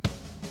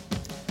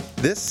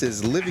This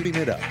is Living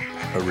It Up,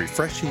 a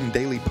refreshing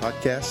daily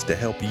podcast to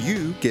help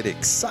you get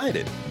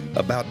excited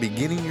about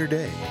beginning your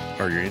day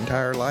or your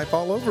entire life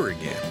all over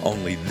again.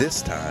 Only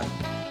this time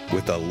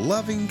with a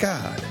loving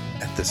God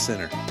at the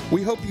center.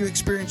 We hope you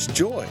experience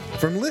joy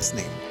from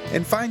listening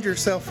and find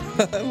yourself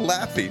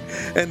laughing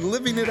and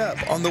living it up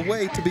on the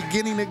way to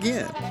beginning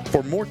again.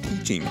 For more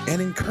teaching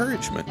and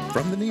encouragement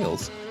from the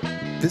Neals,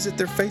 visit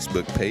their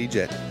Facebook page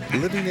at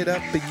Living It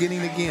Up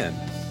Beginning Again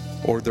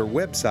or their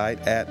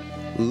website at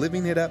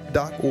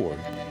livingitup.org.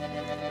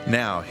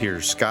 Now,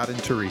 here's Scott and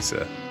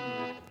Teresa.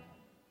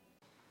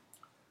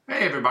 Hey,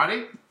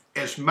 everybody.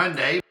 It's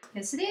Monday.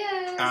 Yes, it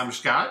is. I'm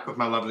Scott with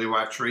my lovely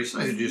wife, Teresa,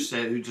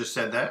 who just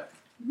said that.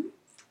 Mm-hmm.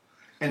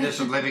 And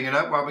this is Living It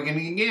Up while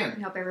beginning again.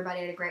 I hope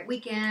everybody had a great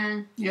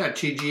weekend. Yeah,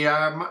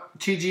 TGIM.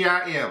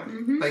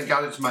 Mm-hmm. Thank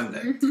God it's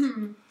Monday.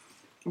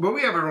 Mm-hmm. Well,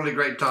 we have a really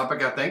great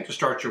topic, I think, to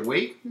start your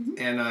week. Mm-hmm.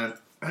 And,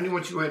 honey, why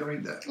don't you go ahead and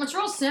read that? It's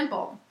real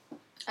simple.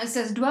 It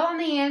says, dwell on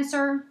the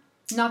answer,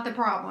 not the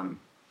problem.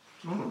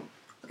 Mm.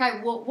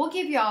 Okay, we'll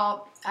give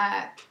y'all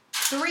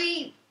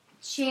 3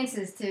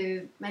 chances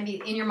to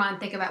maybe in your mind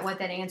think about what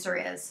that answer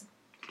is.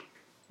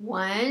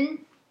 1,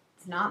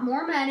 it's not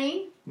more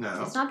money.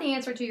 No. It's not the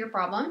answer to your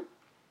problem.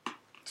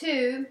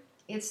 2,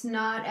 it's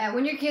not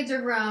when your kids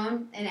are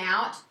grown and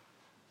out.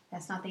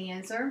 That's not the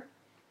answer.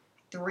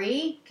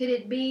 3, could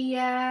it be,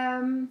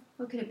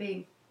 what could it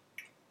be?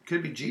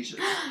 Could be Jesus.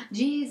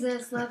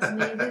 Jesus loves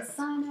me, this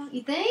I know.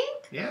 You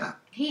think? Yeah.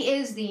 He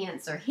is the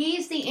answer.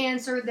 He's the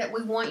answer that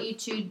we want you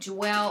to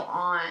dwell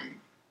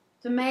on.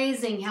 It's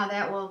amazing how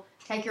that will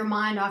take your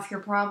mind off your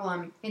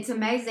problem. It's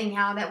amazing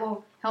how that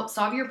will help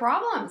solve your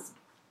problems.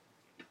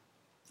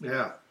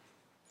 Yeah.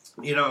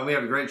 You know, we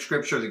have a great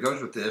scripture that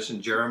goes with this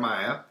in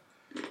Jeremiah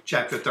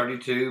chapter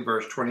 32,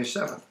 verse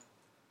 27.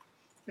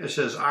 It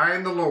says, I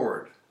am the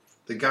Lord,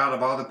 the God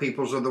of all the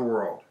peoples of the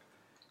world.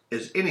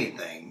 Is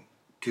anything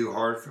too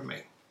hard for me?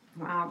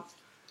 Wow.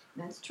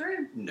 That's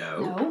true.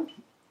 No.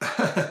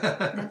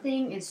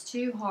 Nothing is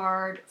too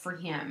hard for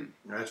him.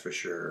 That's for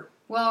sure.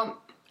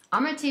 Well,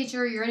 I'm a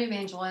teacher. You're an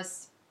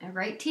evangelist. A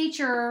great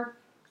teacher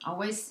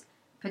always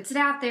puts it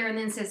out there and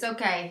then says,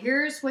 okay,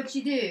 here's what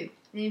you do.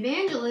 The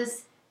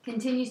evangelist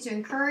continues to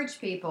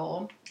encourage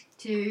people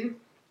to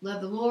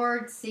love the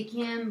Lord, seek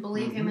Him,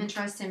 believe Him, and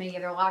trust Him, and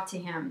give their life to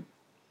Him.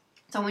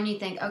 So when you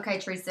think, okay,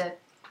 Teresa,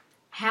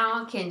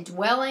 how can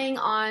dwelling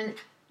on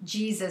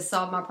Jesus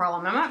solve my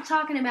problem? I'm not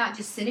talking about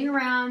just sitting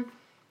around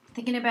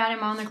thinking about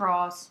Him on the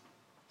cross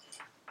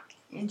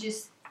and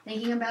just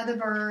thinking about the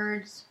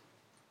birds,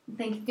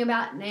 thinking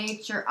about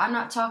nature. I'm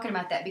not talking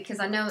about that because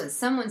I know that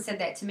someone said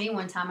that to me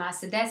one time and I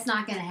said, that's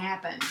not going to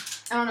happen.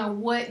 I don't know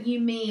what you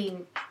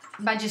mean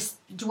by just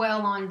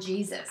dwell on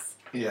Jesus.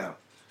 Yeah.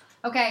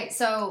 Okay,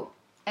 so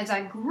as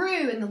I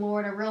grew in the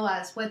Lord, I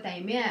realized what they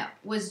meant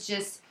was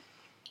just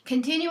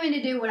continuing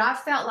to do what I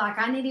felt like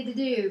I needed to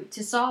do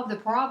to solve the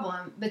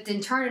problem, but then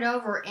turn it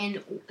over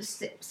and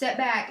sit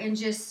back and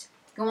just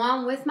go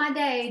on with my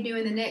day,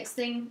 doing the next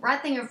thing,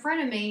 right thing in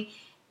front of me.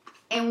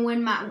 And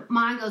when my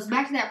mind goes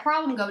back to that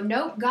problem, go,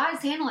 nope, God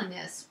is handling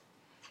this.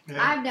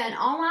 Yeah. I've done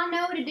all I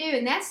know to do,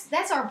 and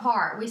that's our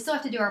part. We still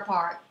have to do our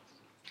part.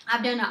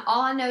 I've done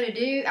all I know to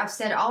do. I've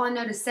said all I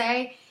know to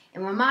say.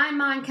 And when my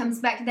mind comes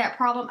back to that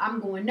problem,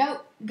 I'm going,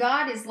 nope,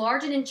 God is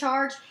large and in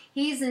charge.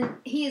 He is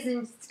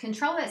in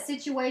control of that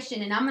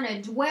situation, and I'm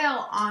going to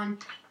dwell on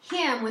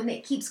Him when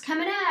it keeps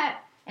coming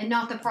up and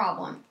not the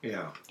problem.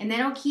 Yeah. And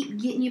that'll keep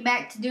getting you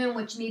back to doing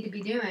what you need to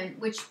be doing,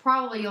 which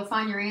probably you'll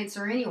find your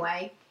answer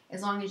anyway,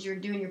 as long as you're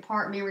doing your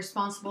part, being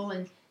responsible,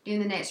 and doing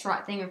the next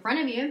right thing in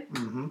front of you.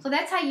 Mm-hmm. So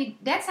that's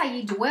how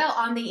you dwell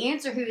on the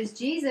answer, who is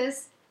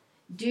Jesus.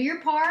 Do your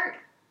part.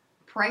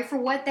 Pray for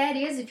what that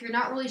is if you're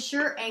not really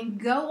sure, and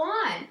go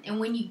on. And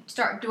when you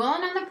start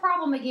dwelling on the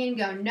problem again,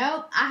 go,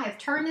 nope, I have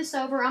turned this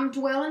over. I'm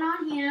dwelling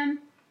on Him.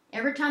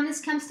 Every time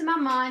this comes to my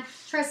mind,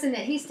 trusting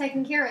that He's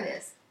taking care of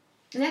this.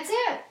 And that's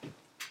it.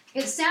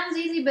 It sounds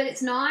easy, but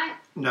it's not.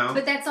 No.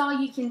 But that's all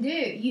you can do.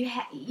 You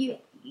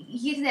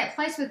get to that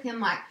place with Him,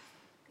 like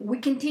we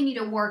continue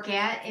to work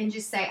at, and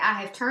just say,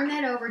 I have turned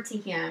that over to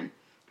Him.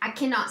 I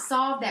cannot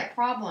solve that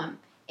problem.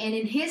 And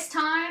in His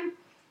time,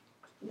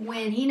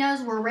 when He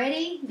knows we're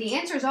ready, the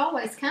answers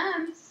always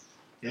come.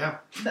 Yeah.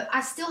 But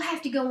I still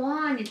have to go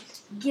on and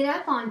get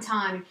up on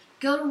time,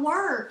 go to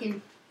work,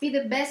 and be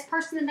the best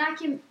person that I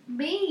can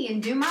be,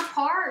 and do my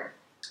part,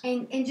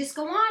 and just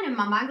go on. And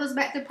my mind goes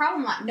back to the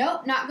problem, like,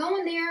 nope, not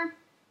going there.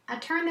 I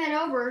turn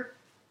that over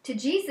to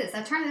Jesus.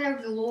 I turn that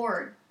over to the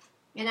Lord.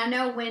 And I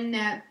know when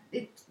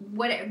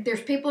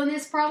there's people in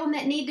this problem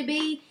that need to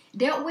be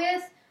dealt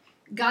with,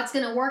 God's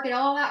going to work it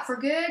all out for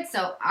good.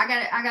 So I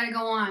got to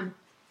go on.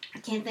 I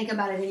can't think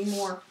about it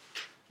anymore.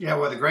 Yeah,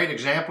 well, the great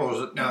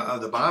examples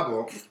of the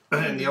Bible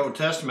in the Old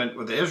Testament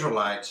with the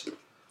Israelites,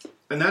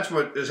 and that's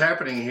what is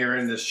happening here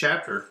in this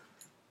chapter,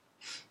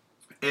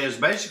 is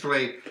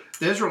basically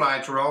the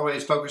Israelites were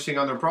always focusing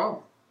on their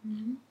problem.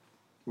 Mm-hmm.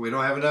 We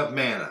don't have enough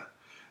manna.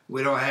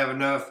 We don't have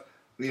enough,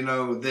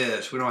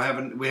 this. We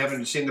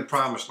haven't seen the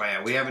promised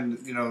land. We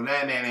haven't, So don't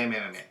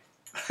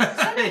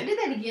do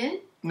that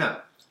again.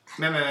 No.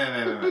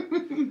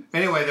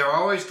 Anyway, they're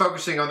always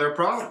focusing on their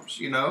problems,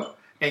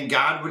 and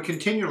God would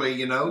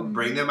continually,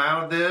 bring them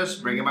out of this,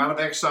 bring them out of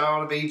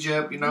exile of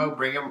Egypt, bring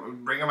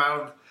them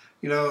out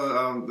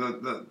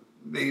of,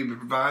 they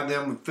provide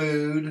them with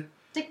food.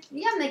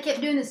 And they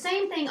kept doing the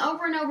same thing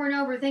over and over and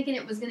over, thinking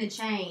it was going to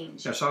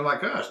change. That sounds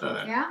like us,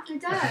 doesn't it? Yeah,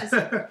 it does.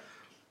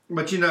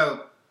 But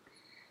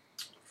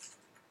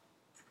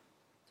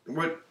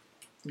what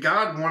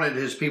God wanted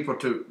His people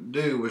to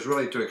do was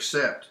really to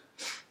accept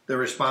their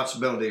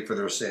responsibility for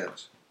their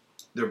sins,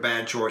 their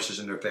bad choices,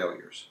 and their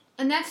failures.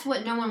 And that's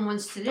what no one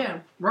wants to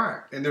do.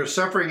 Right. And their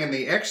suffering in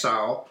the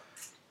exile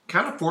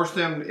kind of forced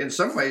them in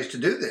some ways to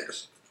do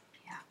this.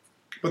 Yeah.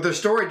 But their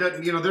story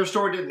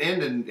didn't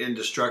end in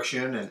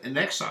destruction and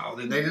exile.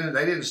 They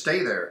didn't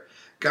stay there.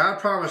 God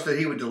promised that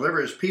He would deliver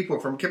His people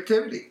from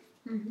captivity.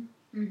 Mm-hmm.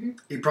 Mm-hmm.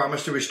 He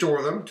promised to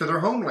restore them to their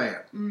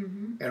homeland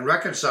and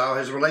reconcile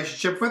His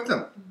relationship with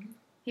them.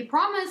 He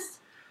promised.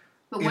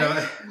 But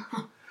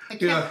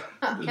it's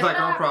like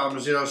our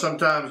problems.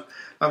 Sometimes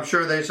I'm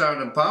sure they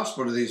sound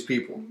impossible to these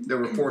people. They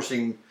were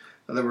facing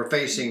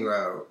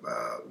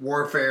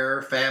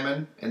warfare,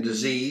 famine, and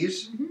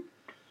disease. Mm-hmm.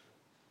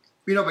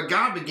 But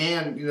God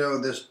began,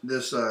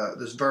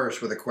 this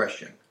verse with a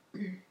question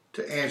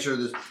to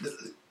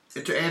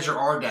answer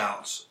our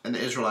doubts and the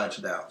Israelites'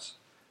 doubts.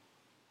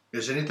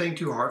 Is anything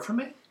too hard for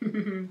me?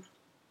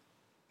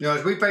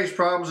 As we face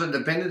problems and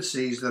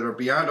dependencies that are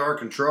beyond our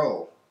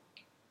control,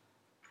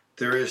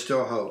 there is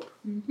still hope.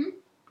 Mm-hmm.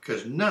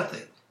 Because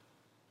nothing,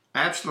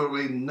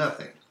 absolutely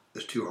nothing,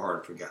 is too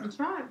hard for God. That's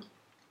right.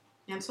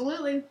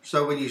 Absolutely.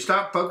 So when you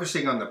stop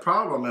focusing on the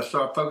problem and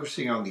start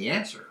focusing on the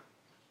answer,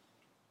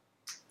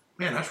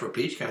 man, that's where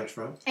peace comes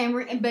from.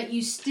 But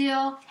you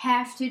still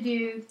have to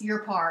do your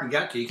part. You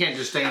got to. You can't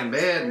just stay in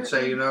bed and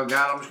say, God,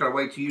 I'm just going to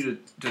wait till you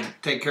to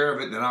take care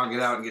of it, and then I'll get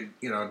out and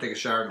take a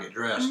shower and get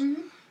dressed.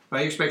 Mm-hmm.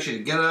 But He expects you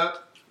to get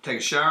up, take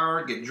a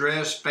shower, get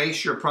dressed,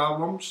 face your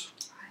problems.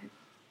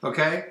 Right.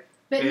 Okay?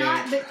 But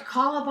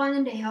call upon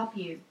Him to help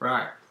you.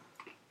 Right.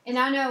 And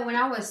I know when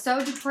I was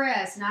so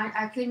depressed and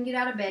I couldn't get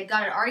out of bed,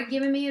 God had already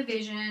given me a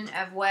vision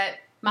of what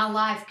my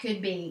life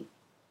could be.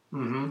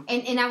 Mm-hmm.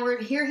 And I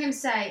would hear Him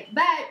say,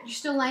 but you're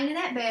still laying in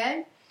that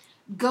bed.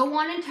 Go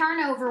on and turn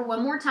over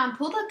one more time.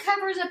 Pull the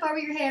covers up over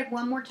your head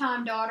one more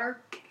time, daughter.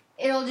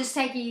 It'll just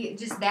take you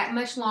just that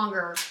much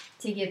longer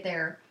to get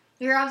there.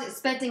 Here I was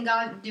expecting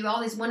God to do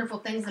all these wonderful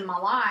things in my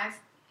life,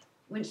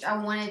 which I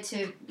wanted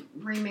to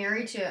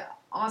remarry to an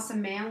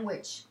awesome man,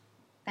 which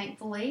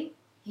thankfully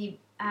He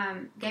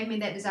gave me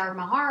that desire of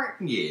my heart.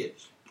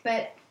 Yes.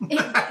 But it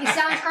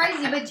sounds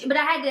crazy, but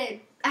I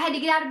had to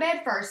get out of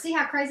bed first. See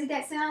how crazy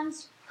that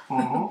sounds?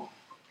 Uh-huh.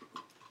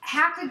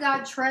 How could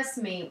God trust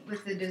me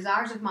with the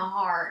desires of my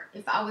heart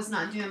if I was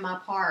not doing my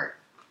part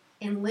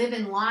and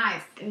living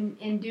life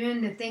and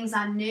doing the things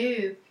I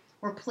knew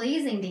were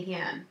pleasing to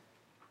Him?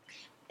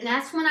 And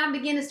that's when I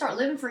began to start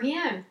living for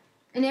Him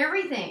and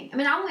everything. I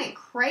mean, I went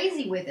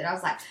crazy with it. I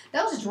was like,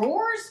 those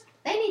drawers,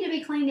 they need to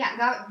be cleaned out.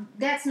 God,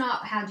 that's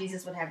not how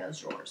Jesus would have those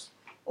drawers.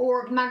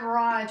 Or my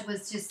garage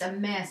was just a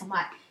mess. I'm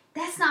like,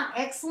 that's not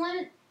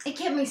excellent. It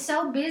kept me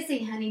so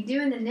busy, honey,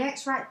 doing the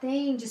next right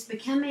thing, just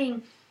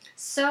becoming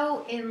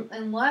so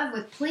in love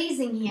with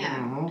pleasing Him.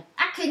 Mm-hmm.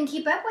 I couldn't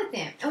keep up with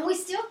Him, and we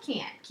still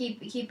can't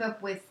keep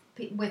up with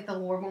the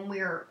Lord when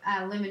we're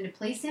living to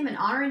please Him and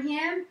honoring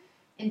Him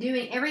and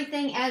doing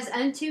everything as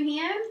unto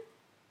Him.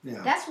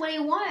 Yeah. That's what He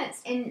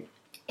wants, and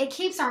it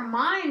keeps our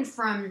mind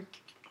from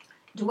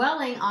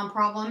dwelling on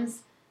problems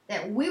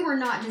that we were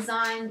not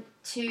designed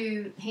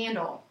to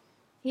handle.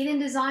 He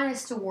didn't design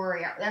us to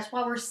worry. That's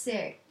why we're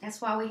sick.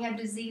 That's why we have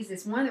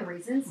diseases. One of the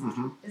reasons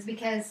is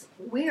because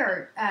we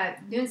are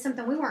doing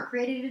something we weren't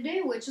created to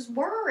do, which is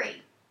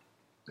worry.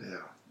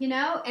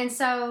 Yeah. And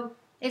so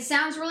it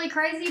sounds really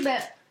crazy,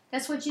 but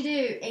that's what you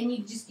do. And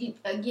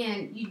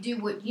you do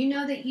what you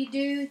know that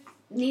you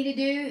need to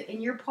do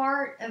in your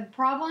part of the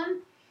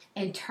problem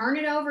and turn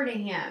it over to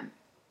Him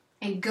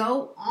and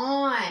go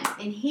on.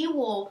 And He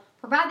will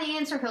provide the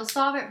answer. He'll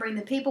solve it, bring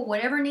the people,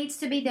 whatever needs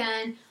to be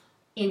done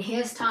in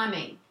His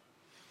timing.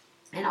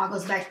 And it all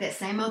goes back to that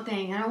same old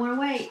thing. I don't want to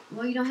wait.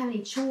 Well, you don't have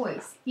any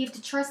choice. You have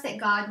to trust that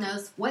God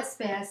knows what's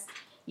best.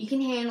 You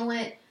can handle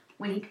it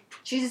when He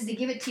chooses to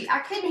give it to you. I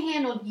couldn't have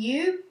handled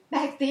you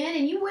back then,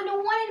 and you wouldn't have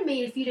wanted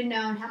me if you'd have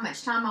known how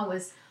much time I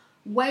was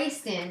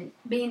wasting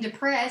being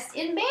depressed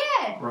in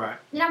bed. Right.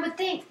 And I would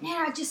think,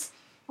 man,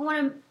 I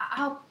want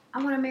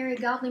to marry a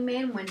godly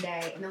man one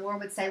day. And the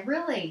Lord would say,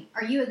 really?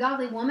 Are you a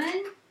godly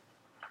woman?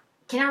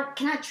 Can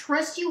I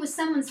trust you with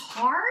someone's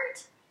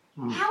heart?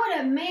 How would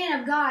a man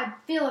of God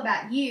feel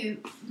about you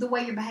the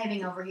way you're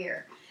behaving over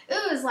here?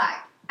 It was like,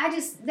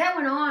 that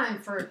went on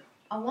for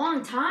a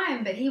long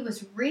time, but He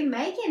was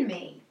remaking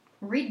me,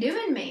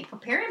 redoing me,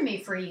 preparing me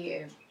for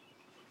you.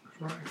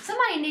 Right.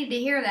 Somebody needed to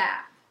hear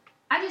that.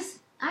 I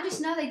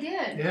just know they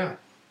did. Yeah.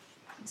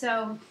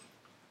 So,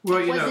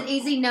 well, was it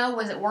easy? No.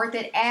 Was it worth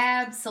it?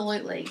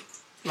 Absolutely.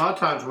 A lot of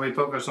times when we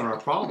focus on our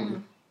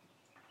problem,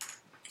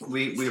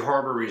 we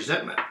harbor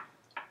resentment.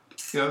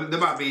 There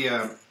might be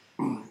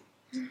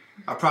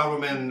a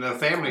problem in the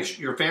family,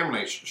 your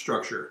family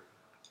structure.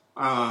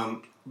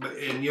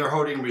 And you're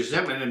holding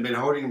resentment and been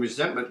holding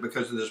resentment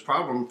because of this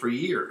problem for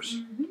years.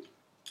 Mm-hmm.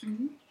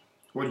 Mm-hmm.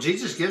 Well,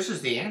 Jesus gives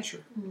us the answer.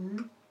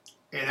 Mm-hmm.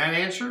 And that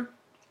answer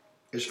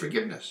is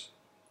forgiveness.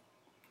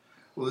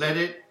 Let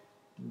it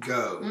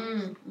go.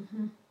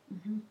 Mm-hmm.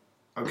 Mm-hmm.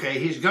 Okay,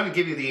 he's going to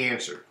give you the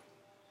answer.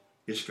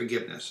 It's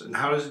forgiveness. And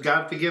how does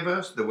God forgive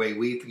us? The way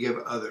we forgive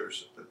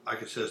others,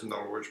 like it says in the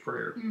Lord's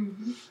Prayer.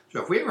 Mm-hmm.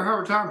 So if we have a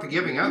hard time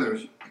forgiving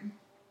others,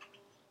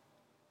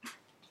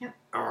 yep.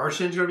 Are our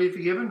sins going to be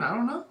forgiven? I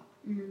don't know.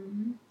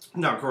 Mm-hmm.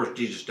 Now, of course,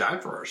 Jesus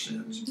died for our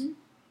sins. Mm-hmm.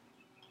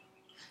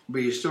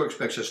 But he still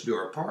expects us to do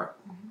our part.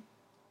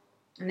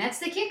 And that's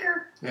the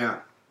kicker. Yeah.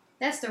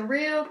 That's the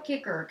real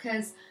kicker,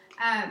 because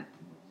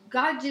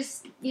God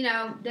just,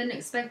 doesn't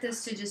expect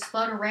us to just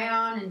float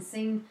around and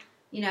sing,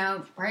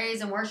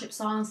 praise and worship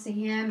songs to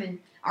Him and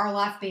our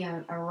life be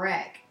a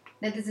wreck.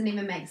 That doesn't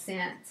even make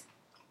sense.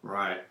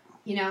 Right.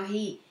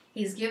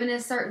 He's given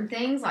us certain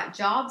things like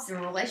jobs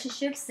and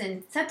relationships,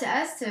 and it's up to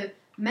us to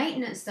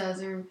maintenance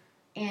those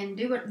and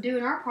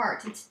doing our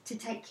part to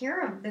take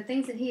care of the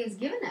things that He has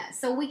given us,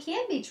 so we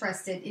can be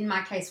trusted. In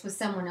my case, with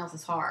someone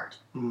else's heart.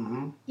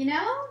 Mm-hmm.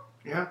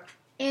 Yeah.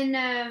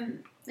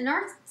 And in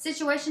our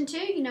situation too,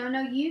 I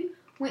know you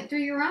went through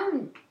your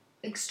own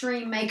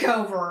extreme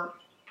makeover.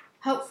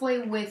 Hopefully,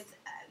 with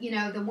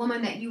the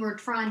woman that you were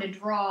trying to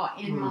draw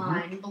in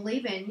mind,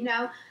 believing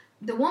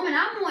the woman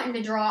I'm wanting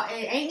to draw, it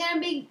ain't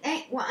gonna be.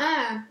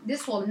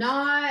 This will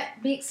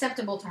not be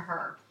acceptable to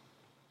her.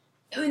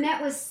 And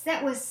that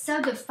was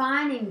so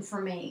defining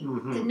for me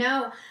to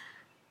know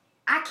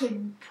I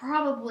could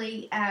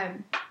probably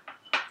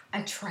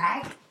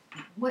attract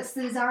what's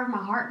the desire of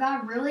my heart,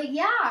 God. Really,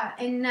 yeah.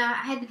 And I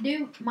had to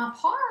do my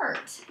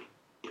part.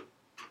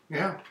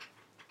 Yeah.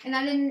 And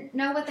I didn't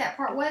know what that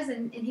part was,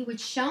 and He would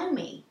show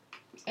me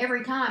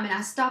every time, and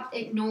I stopped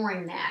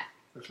ignoring that.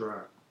 That's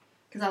right.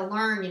 Because I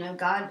learned,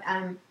 God,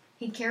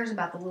 He cares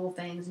about the little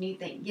things, and you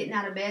think getting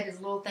out of bed is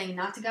a little thing,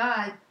 not to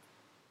God.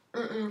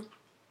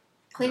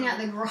 Cleaning out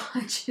the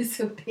garage is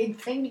a big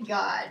thing to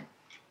God.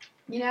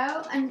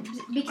 And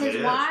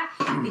because why?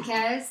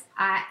 Because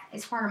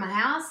it's part of my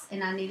house,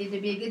 and I needed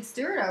to be a good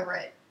steward over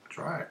it. That's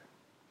right.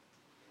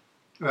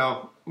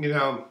 Well,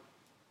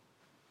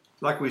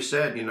 like we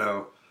said,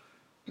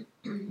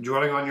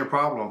 dwelling on your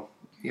problem,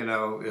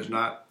 is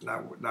not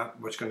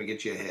what's going to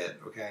get you ahead.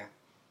 Okay.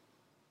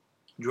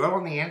 Dwell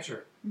on the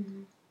answer.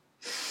 Mm-hmm.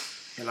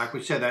 And like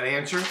we said, that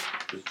answer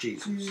is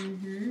Jesus.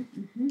 Mm-hmm.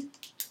 Mm-hmm.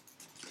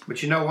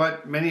 But you know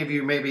what? Many of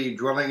you may be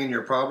dwelling in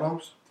your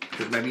problems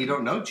because maybe you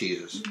don't know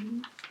Jesus.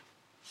 Mm-hmm.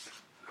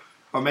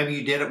 Or maybe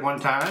you did at one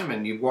time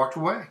and you walked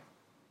away.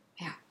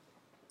 Yeah.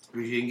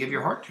 Because you didn't give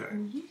your heart to it.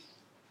 Mm-hmm.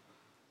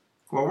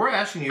 Well, we're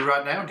asking you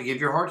right now to give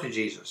your heart to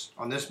Jesus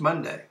on this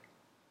Monday.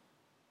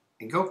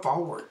 And go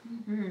forward.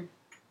 Mm-hmm.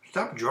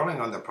 Stop dwelling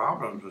on the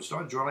problems and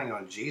start dwelling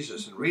on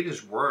Jesus and read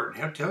His Word.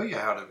 He'll tell you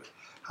how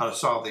to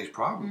solve these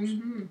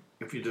problems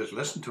if you just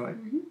listen to Him.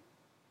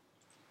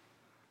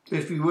 Mm-hmm.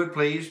 If you would,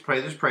 please pray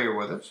this prayer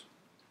with us.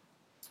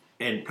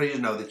 And please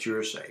know that you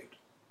are saved.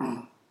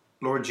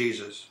 Lord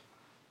Jesus,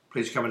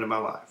 please come into my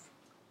life.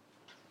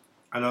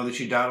 I know that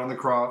you died on the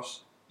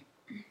cross,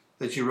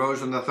 that you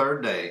rose on the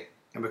third day,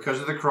 and because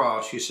of the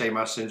cross, you say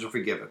my sins are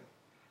forgiven.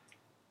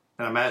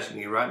 And I'm asking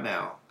you right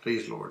now,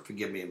 please, Lord,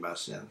 forgive me of my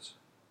sins.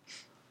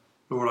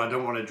 Lord, I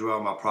don't want to dwell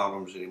on my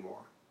problems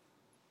anymore.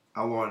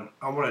 I want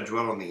to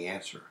dwell on the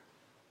answer.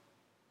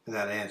 And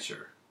that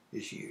answer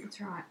is you.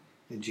 That's right.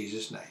 In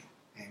Jesus' name.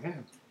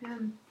 Amen.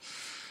 Um,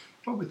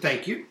 Well, we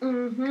thank you.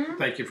 mm-hmm.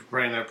 Thank you for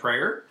praying that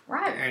prayer.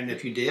 Right. And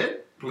if you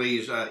did,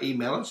 please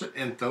email us at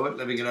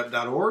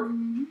info@livingitup.org.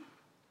 Mm-hmm.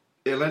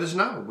 And let us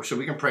know so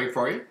we can pray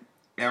for you.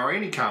 Or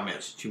any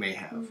comments that you may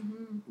have.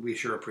 Mm-hmm. We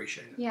sure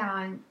appreciate it.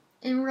 Yeah,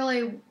 and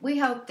really, we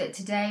hope that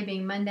today,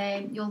 being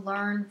Monday, you've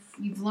learned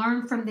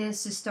from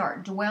this to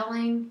start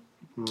dwelling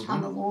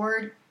on the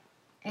Lord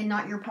and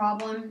not your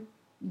problem.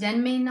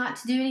 Doesn't mean not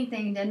to do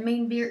anything. Doesn't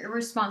mean be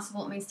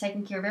irresponsible. It means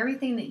taking care of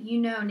everything that you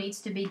know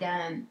needs to be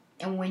done.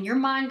 And when your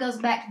mind goes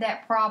back to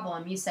that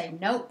problem, you say,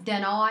 nope,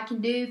 done all I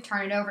can do,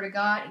 turn it over to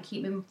God, and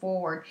keep moving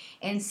forward.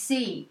 And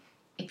see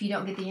if you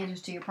don't get the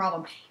answers to your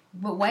problem.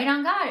 But wait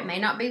on God. It may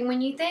not be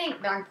when you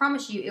think, but I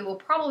promise you, it will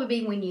probably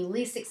be when you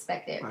least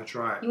expect it. That's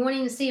right. You won't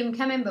even see Him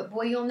coming, but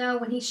boy, you'll know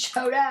when He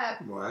showed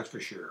up. Well, that's for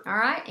sure. All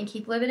right? And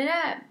keep living it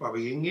up. Well,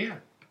 we can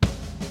get.